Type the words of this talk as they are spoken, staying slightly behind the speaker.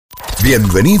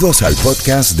Bienvenidos al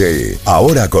podcast de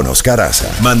Ahora con Oscar Aza.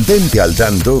 Mantente al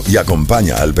tanto y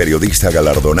acompaña al periodista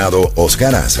galardonado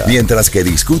Oscar Aza mientras que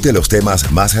discute los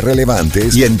temas más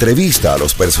relevantes y entrevista a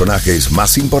los personajes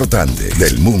más importantes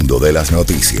del mundo de las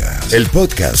noticias. El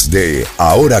podcast de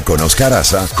Ahora con Oscar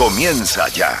Aza comienza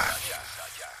ya.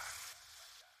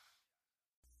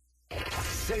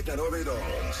 Z92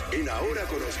 en Ahora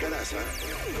con Oscar Aza.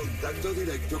 Contacto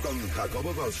directo con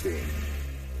Jacobo Goldstein.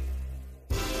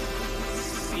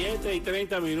 7 y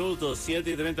 30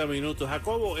 minutos.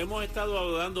 Jacobo, hemos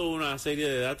estado dando una serie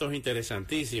de datos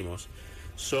interesantísimos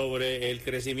sobre el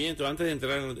crecimiento. Antes de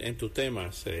entrar en tus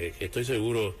temas, que estoy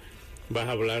seguro vas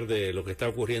a hablar de lo que está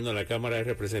ocurriendo en la Cámara de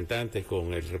Representantes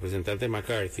con el representante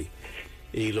McCarthy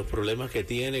y los problemas que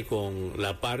tiene con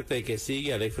la parte que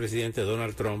sigue al expresidente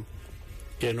Donald Trump,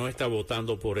 que no está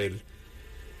votando por él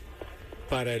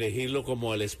para elegirlo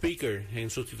como el speaker en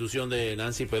sustitución de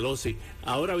Nancy Pelosi.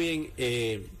 Ahora bien,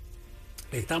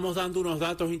 estamos dando unos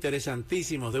datos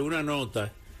interesantísimos de una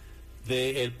nota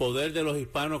del poder de los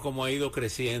hispanos, como ha ido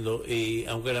creciendo, y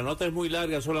aunque la nota es muy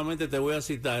larga, solamente te voy a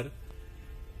citar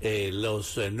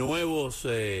los nuevos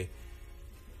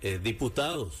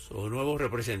diputados o nuevos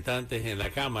representantes en la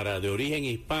Cámara de origen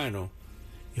hispano,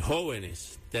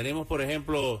 jóvenes. Tenemos, por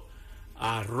ejemplo,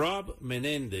 a Rob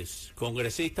Menéndez,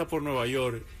 congresista por Nueva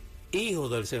York, hijo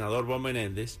del senador Bob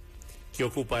Menéndez, que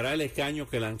ocupará el escaño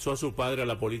que lanzó a su padre a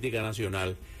la política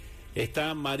nacional.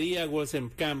 Está María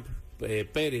Wollstonecraft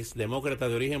Pérez, demócrata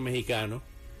de origen mexicano,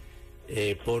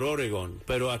 por Oregon.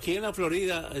 Pero aquí en la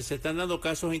Florida se están dando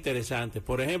casos interesantes.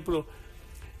 Por ejemplo,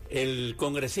 el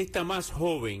congresista más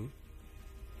joven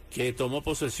que tomó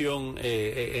posesión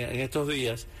en estos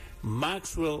días,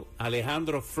 Maxwell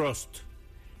Alejandro Frost,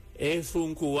 es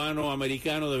un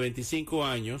cubano-americano de 25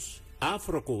 años,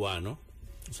 afrocubano,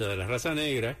 o sea, de la raza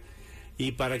negra,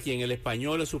 y para quien el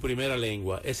español es su primera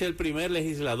lengua. Es el primer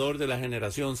legislador de la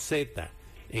generación Z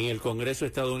en el Congreso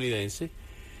estadounidense,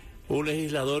 un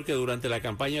legislador que durante la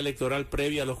campaña electoral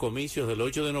previa a los comicios del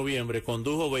 8 de noviembre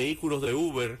condujo vehículos de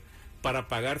Uber para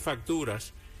pagar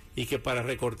facturas y que para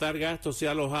recortar gastos se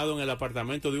ha alojado en el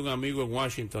apartamento de un amigo en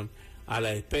Washington, a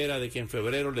la espera de que en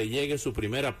febrero le llegue su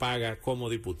primera paga como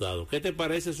diputado. ¿Qué te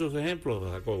parecen esos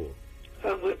ejemplos, Jacobo?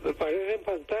 Me parecen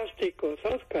fantásticos,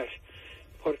 Oscar,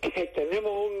 porque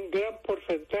tenemos un gran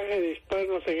porcentaje de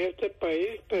hispanos en este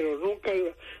país, pero nunca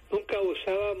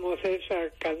usábamos esa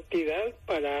cantidad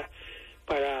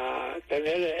para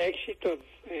tener éxito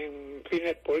en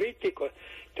fines políticos.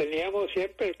 Teníamos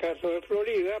siempre el caso de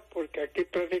Florida, porque aquí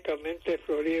prácticamente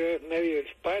Florida es medio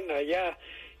hispana ya,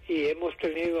 y hemos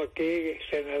tenido aquí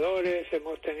senadores,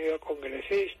 hemos tenido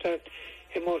congresistas,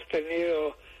 hemos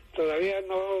tenido, todavía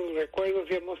no recuerdo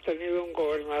si hemos tenido un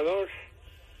gobernador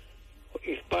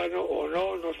hispano o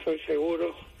no, no estoy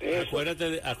seguro de eso.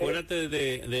 Acuérdate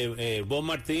de Bob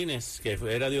Martínez, que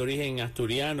era de origen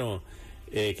asturiano,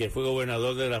 que fue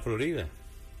gobernador de la Florida.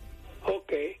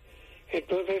 Ok,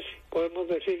 entonces podemos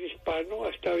decir hispano,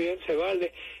 está bien, se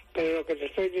vale, pero lo que te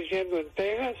estoy diciendo, en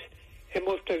Texas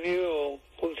hemos tenido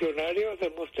funcionarios,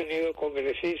 hemos tenido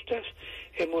congresistas,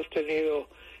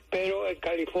 pero en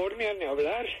California ni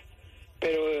hablar,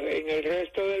 pero en el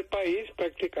resto del país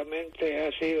prácticamente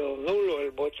ha sido nulo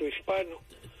el voto hispano.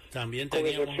 También con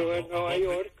teníamos excepción de Nueva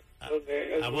York,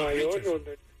 donde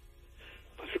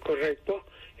pues, correcto,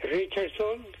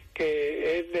 Richardson,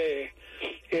 que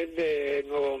es de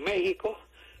Nuevo México,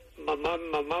 mamá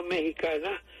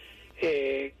mexicana,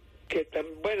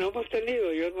 bueno, hemos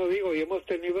tenido, yo no digo, y hemos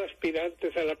tenido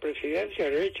aspirantes a la presidencia.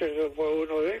 Richardson fue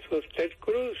uno de esos, Ted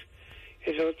Cruz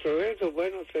es otro de esos.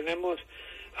 Bueno, tenemos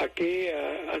aquí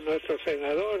a nuestro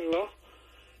senador, ¿no?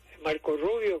 Marco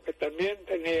Rubio, que también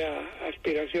tenía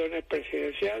aspiraciones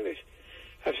presidenciales.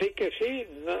 Así que sí,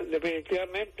 no,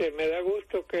 definitivamente me da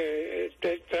gusto que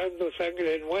esté entrando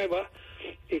sangre nueva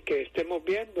y que estemos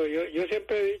viendo. Yo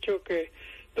siempre he dicho que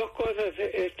dos cosas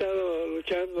he estado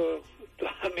luchando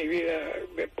toda mi vida,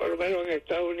 por lo menos en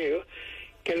Estados Unidos,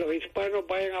 que los hispanos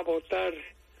vayan a votar,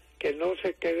 que no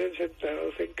se queden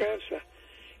sentados en casa.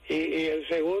 Y el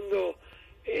segundo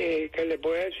que les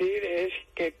voy a decir es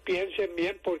que piensen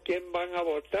bien por quién van a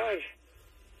votar,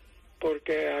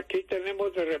 porque aquí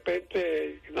tenemos de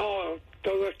repente, no,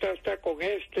 todo está con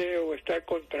este o está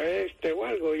contra este o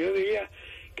algo. Yo diría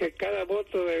que cada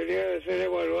voto debería de ser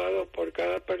evaluado por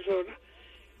cada persona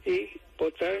y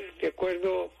votar de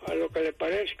acuerdo a lo que le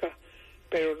parezca,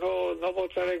 pero no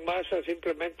votar en masa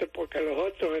simplemente porque los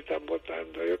otros están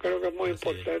votando. Yo creo que es muy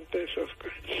importante eso,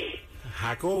 Oscar.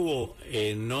 Jacobo,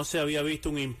 no se había visto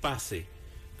un impasse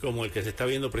como el que se está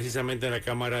viendo precisamente en la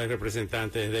Cámara de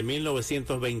Representantes desde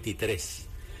 1923.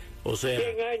 O sea,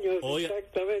 100 años, hoy,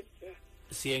 exactamente.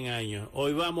 100 años.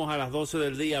 Hoy vamos a las 12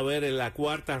 del día a ver en la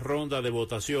cuarta ronda de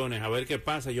votaciones, a ver qué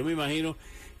pasa. Yo me imagino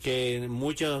que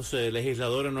muchos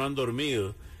legisladores no han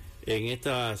dormido en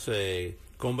estas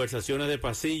conversaciones de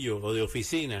pasillo o de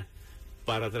oficina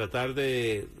para tratar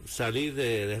de salir,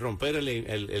 de romper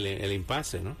el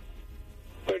impasse, ¿no?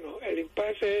 Bueno, el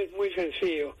impasse es muy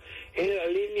sencillo. Es la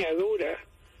línea dura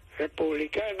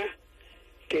republicana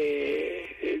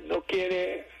que no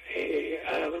quiere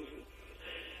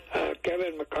a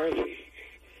Kevin McCarthy,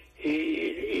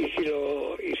 y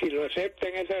si lo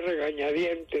aceptan esas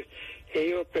regañadientes,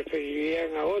 ellos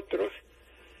preferirían a otros.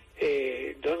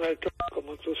 Donald Trump,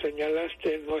 como tú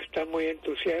señalaste, no está muy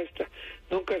entusiasta.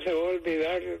 Nunca se va a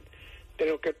olvidar de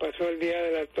lo que pasó el día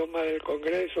de la toma del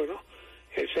Congreso, ¿no?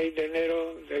 El 6 de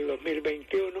enero del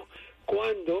 2021,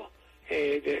 cuando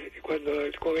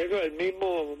el Congreso del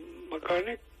mismo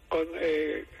McCarthy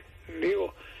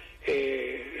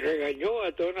regañó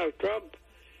a Donald Trump,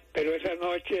 pero esa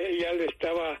noche ya le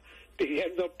estaba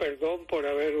pidiendo perdón por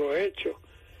haberlo hecho.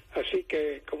 Así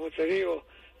que, como te digo,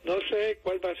 no sé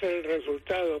cuál va a ser el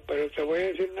resultado, pero te voy a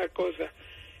decir una cosa.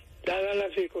 Dadas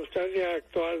las circunstancias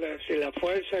actuales y la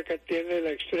fuerza que tiene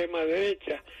la extrema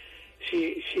derecha,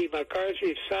 si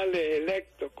McCarthy sale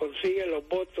electo, consigue los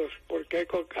votos, porque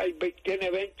tiene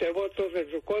 20 votos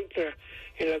en su contra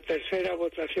en la tercera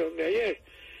votación de ayer,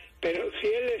 pero si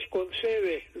él les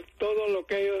concede todo lo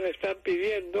que ellos están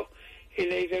pidiendo y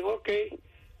le dicen, ok,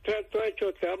 trato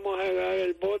hecho, te vamos a dar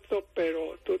el voto,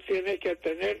 pero tú tienes que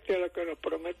atenerte a lo que nos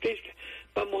prometiste,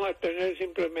 vamos a tener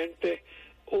simplemente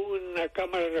una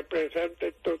Cámara de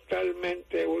Representantes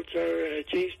totalmente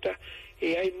ultraderechista,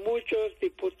 y hay muchos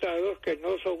diputados que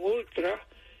no son ultra,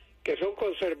 que son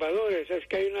conservadores. Es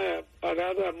que hay una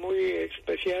parada muy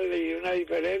especial y una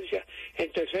diferencia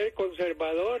entre ser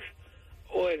conservador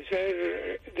o en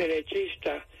ser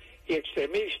derechista y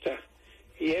extremista,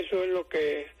 y eso es lo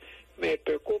que me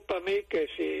preocupa a mí, que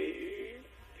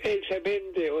si él se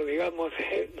vende, o digamos,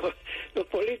 los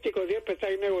políticos siempre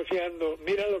están negociando.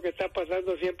 Mira lo que está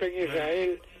pasando siempre en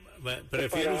Israel.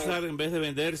 Prefiero usar, en vez de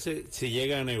venderse, si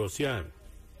llega a negociar.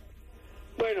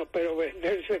 Bueno, pero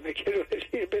venderse, me quiero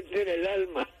decir, vender el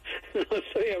alma. No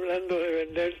estoy hablando de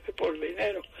venderse por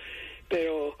dinero,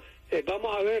 pero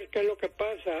vamos a ver qué es lo que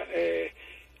pasa.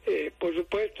 Por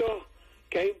supuesto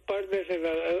que hay un par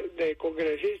de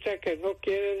congresistas que no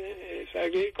quieren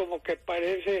salir, como que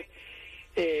parezca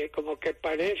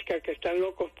que están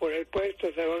locos por el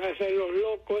puesto. Se van a hacer los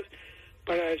locos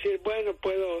para decir, bueno,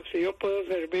 si yo puedo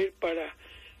servir para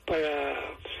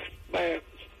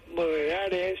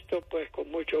moderar esto, pues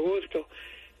con mucho gusto.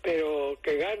 Pero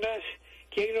que ganas,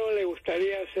 ¿quién no le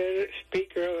gustaría ser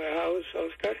Speaker of the House,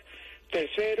 Oscar?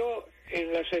 Tercero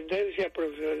en la ascendencia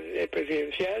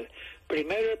presidencial,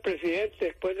 primero el presidente,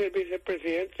 después el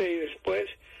vicepresidente y después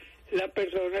la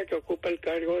persona que ocupa el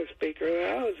cargo de Speaker of the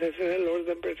House. Ese es el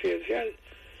orden presidencial.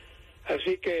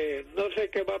 Así que no sé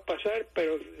qué va a pasar,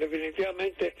 pero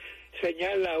definitivamente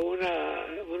señala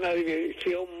una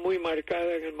división muy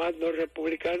marcada en el mando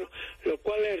republicano, lo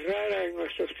cual es rara en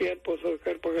nuestros tiempos,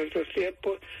 Oscar, porque en nuestros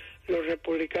tiempos los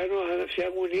republicanos se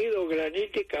han unido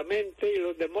graníticamente y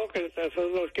los demócratas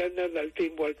son los que andan al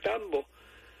timbo al tambo.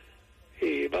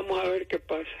 Y vamos a ver qué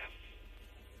pasa.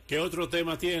 ¿Qué otro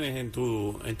tema tienes en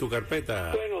tu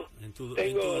carpeta? Bueno,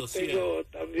 tengo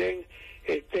también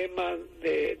el tema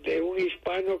de un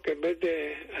hispano que en vez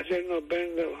de hacernos ver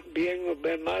bien, nos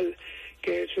ve mal,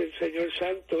 que es el señor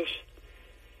Santos,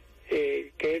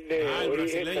 que es de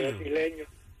origen brasileño.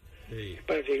 Sí.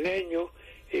 Brasileño,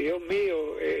 y Dios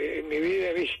mío, en mi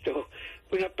vida he visto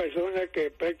una persona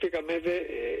que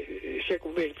prácticamente se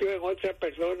convirtió en otra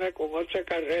persona, con otra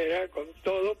carrera, con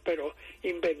todo, pero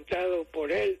inventado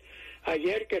por él.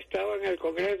 Ayer que estaba en el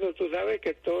Congreso, tú sabes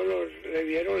que todos le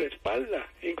dieron la espalda,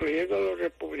 incluyendo los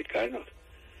republicanos.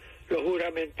 Lo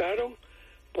juramentaron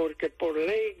porque por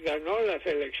ley ganó las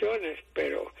elecciones,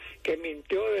 pero que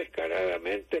mintió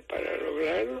descaradamente para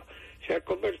lograrlo, se ha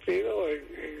convertido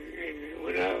en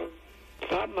una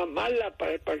fama mala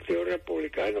para el Partido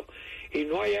Republicano, y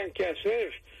no hayan qué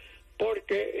hacer,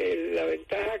 porque la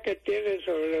ventaja que tienen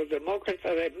sobre los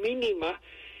demócratas es mínima,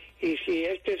 y si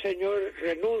este señor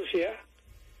renuncia,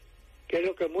 que es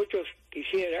lo que muchos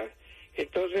quisieran,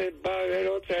 entonces va a haber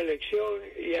otra elección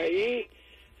y ahí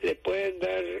le pueden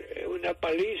dar una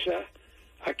paliza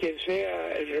a quien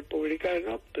sea el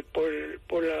republicano por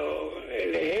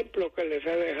el ejemplo que les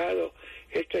ha dejado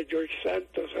George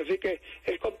Santos. Así que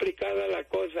es complicada la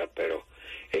cosa, pero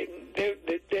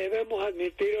debemos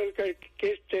admitir, Oscar,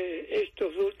 que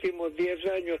estos últimos 10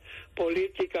 años,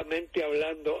 políticamente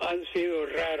hablando, han sido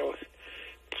raros,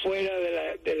 fuera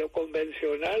de lo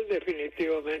convencional,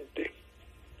 definitivamente.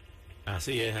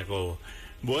 Así es, Jacobo.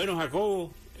 Bueno,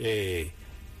 Jacobo,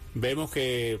 vemos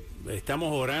que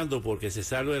estamos orando porque se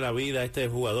salve la vida este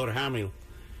jugador Hamill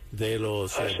de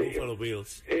los Buffalo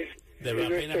Bills, de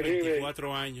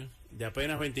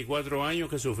apenas 24 años,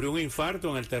 que sufrió un infarto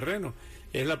en el terreno.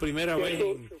 Es la primera vez.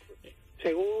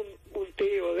 Según un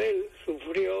tío de él,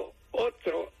 sufrió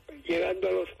otro llegando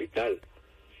al hospital,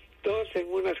 dos en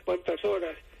unas cuantas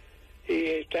horas, y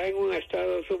está en un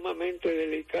estado sumamente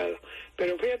delicado.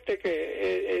 Pero fíjate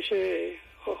que ese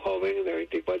joven de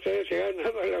 24 años se ha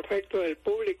ganado el afecto del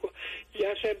público.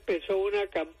 Ya se empezó una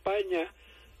campaña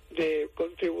de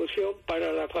contribución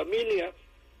para la familia,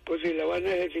 pues si la va a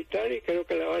necesitar, y creo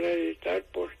que la van a necesitar,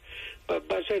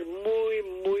 va a ser muy,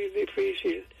 muy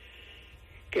difícil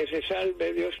que se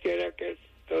salve. Dios quiera que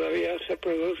todavía se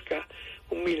produzca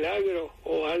un milagro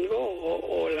o algo,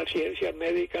 o la ciencia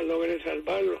médica logre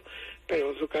salvarlo,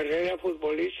 pero su carrera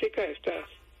futbolística está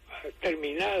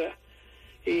terminada,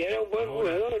 y era un buen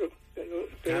jugador.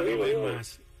 Cada vez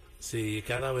más, sí,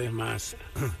 cada vez más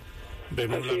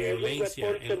vemos la violencia. Es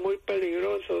un deporte muy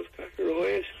peligroso, lo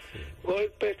es. Sí.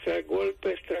 Golpes tras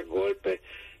golpes tras golpes.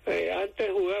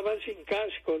 Antes jugaban sin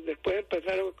cascos, después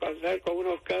empezaron a andar con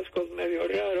unos cascos medio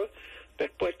raros,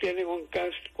 después tienen un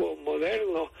casco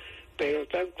moderno, pero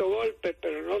tanto golpe,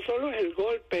 pero no solo es el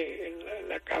golpe en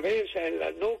la cabeza, en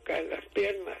la nuca, en las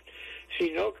piernas,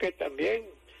 sino que también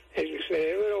el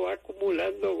cerebro va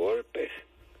acumulando golpes.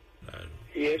 Claro.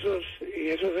 Y esos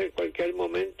en cualquier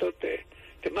momento te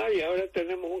mata. Y ahora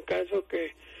tenemos un caso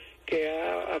que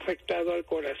ha afectado al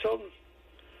corazón.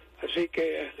 Así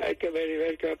que hay que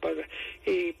ver qué va a pasar.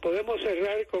 Y podemos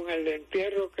cerrar con el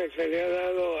entierro que se le ha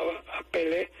dado a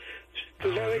Pelé.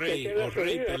 Tú sabes que aquí en la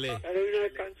Florida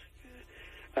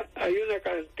hay una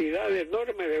cantidad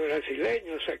enorme de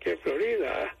brasileños aquí en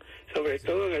Florida, sobre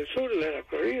todo en el sur de la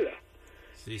Florida.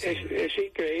 Sí. Es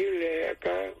increíble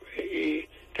acá, y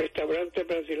restaurantes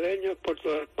brasileños por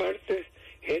todas partes,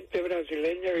 gente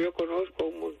brasileña, yo conozco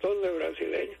un montón de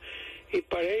brasileños, y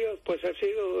para ellos pues ha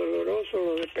sido doloroso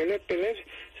lo de Pelé.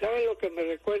 ¿Saben lo que me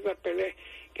recuerda a Pelé?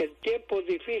 Que en tiempos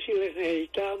difíciles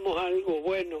necesitábamos algo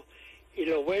bueno, y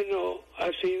lo bueno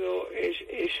ha sido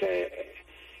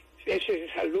ese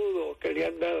saludo que le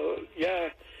han dado.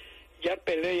 Ya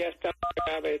Pelé ya está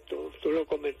grave, tú lo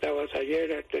comentabas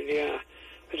ayer, tenía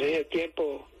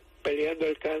tiempo peleando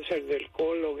el cáncer del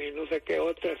colon y no sé qué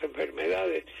otras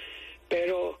enfermedades,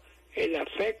 pero el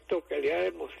afecto que le ha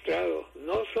demostrado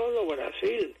no solo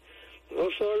Brasil, no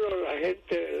solo la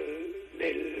gente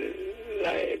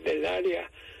del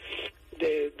área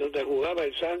de donde jugaba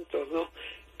el Santos, no,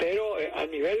 pero a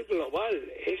nivel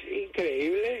global es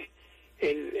increíble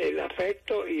el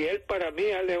afecto, y él para mí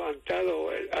ha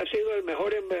sido el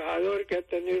mejor embajador que ha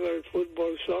tenido el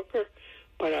fútbol soccer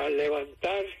para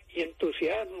levantar y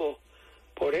entusiasmo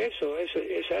por eso.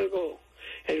 Es algo.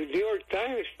 El New York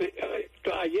Times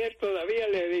ayer todavía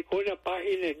le dedicó una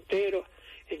página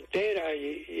entera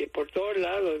y por todos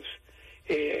lados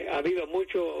ha habido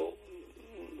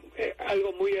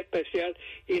algo muy especial,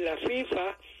 y la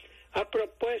FIFA ha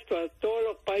propuesto a todos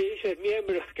los países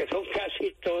miembros, que son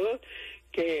casi todos,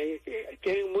 que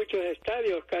tienen muchos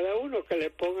estadios cada uno, que le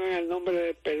pongan el nombre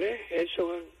de Pelé.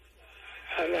 Eso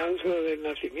al anuncio de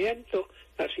nacimiento,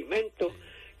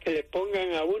 que le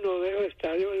pongan a uno de los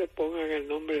estadios, le pongan el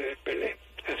nombre de Pelé.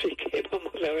 Así que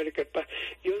vamos a ver qué pasa.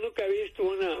 Yo nunca he visto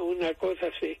una cosa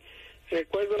así.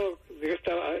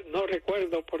 No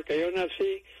recuerdo porque yo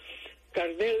nací,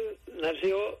 Gardel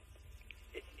nació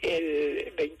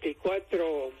el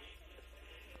 24,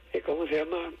 ¿cómo se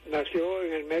llama? Nació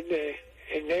en el mes de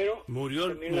enero. Murió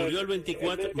el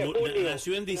 24,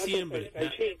 nació en diciembre.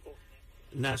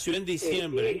 Nació en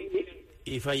diciembre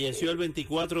y falleció el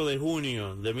 24 de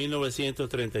junio de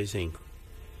 1935.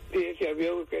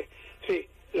 Sí,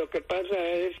 lo que pasa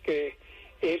es que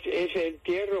ese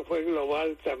entierro fue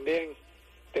global también,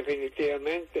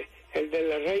 definitivamente. El de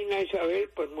la reina Isabel,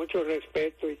 pues mucho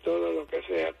respeto y todo lo que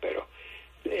sea, pero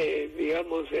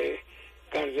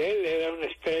Gardel era una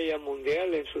estrella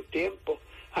mundial en su tiempo,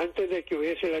 antes de que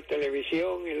hubiese la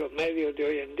televisión y los medios de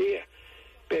hoy en día.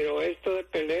 Pero esto de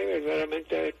Pelé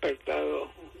verdaderamente ha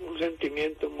despertado un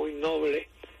sentimiento muy noble,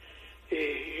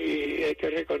 y hay que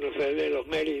reconocerle los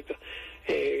méritos.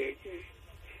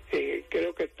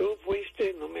 Creo que tú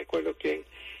fuiste, no me acuerdo quién,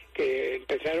 que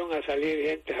empezaron a salir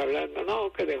gente hablando,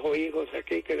 no, que dejó hijos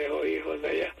aquí, que dejó hijos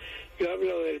allá. Yo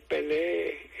hablo del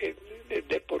Pelé, el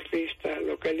deportista,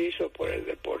 lo que él hizo por el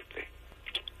deporte.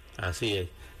 Así es.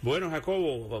 Bueno,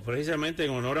 Jacobo, precisamente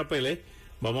en honor a Pelé,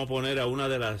 vamos a poner a una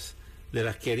de las de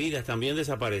las queridas, también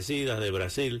desaparecidas de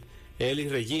Brasil,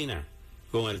 Elis Regina,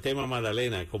 con el tema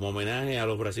Madalena, como homenaje a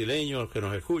los brasileños que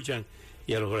nos escuchan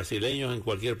y a los brasileños en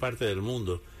cualquier parte del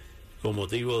mundo, con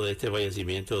motivo de este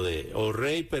fallecimiento de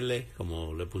Rey Pelé,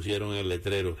 como le pusieron el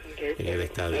letrero en el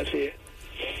estadio. Así es.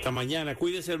 Hasta mañana,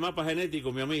 cuídese el mapa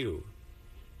genético, mi amigo.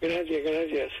 Gracias,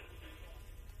 gracias.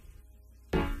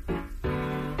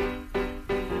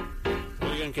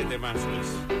 Oigan qué temazo es.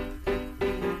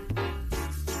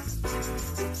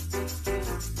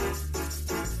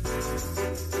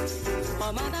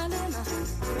 Ó Madalena,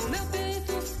 o meu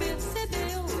peito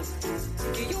percebeu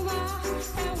que o mar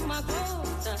é uma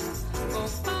gota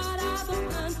comparado ao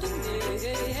canto meu.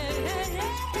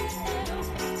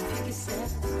 Fique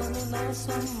certo quando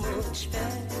nosso amor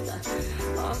desperta,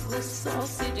 logo o sol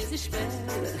se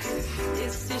desespera e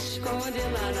se esconde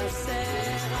lá na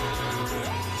serra.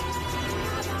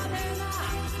 Madalena,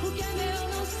 o que é meu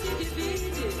não se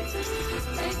divide,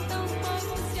 então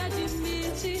como se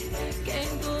admite quem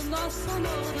do nosso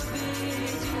amor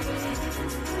duvide.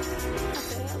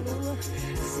 Até a lua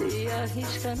se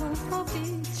arrisca num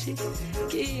convite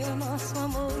que o nosso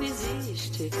amor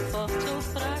existe, forte ou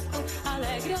fraco,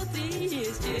 alegre ou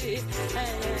triste.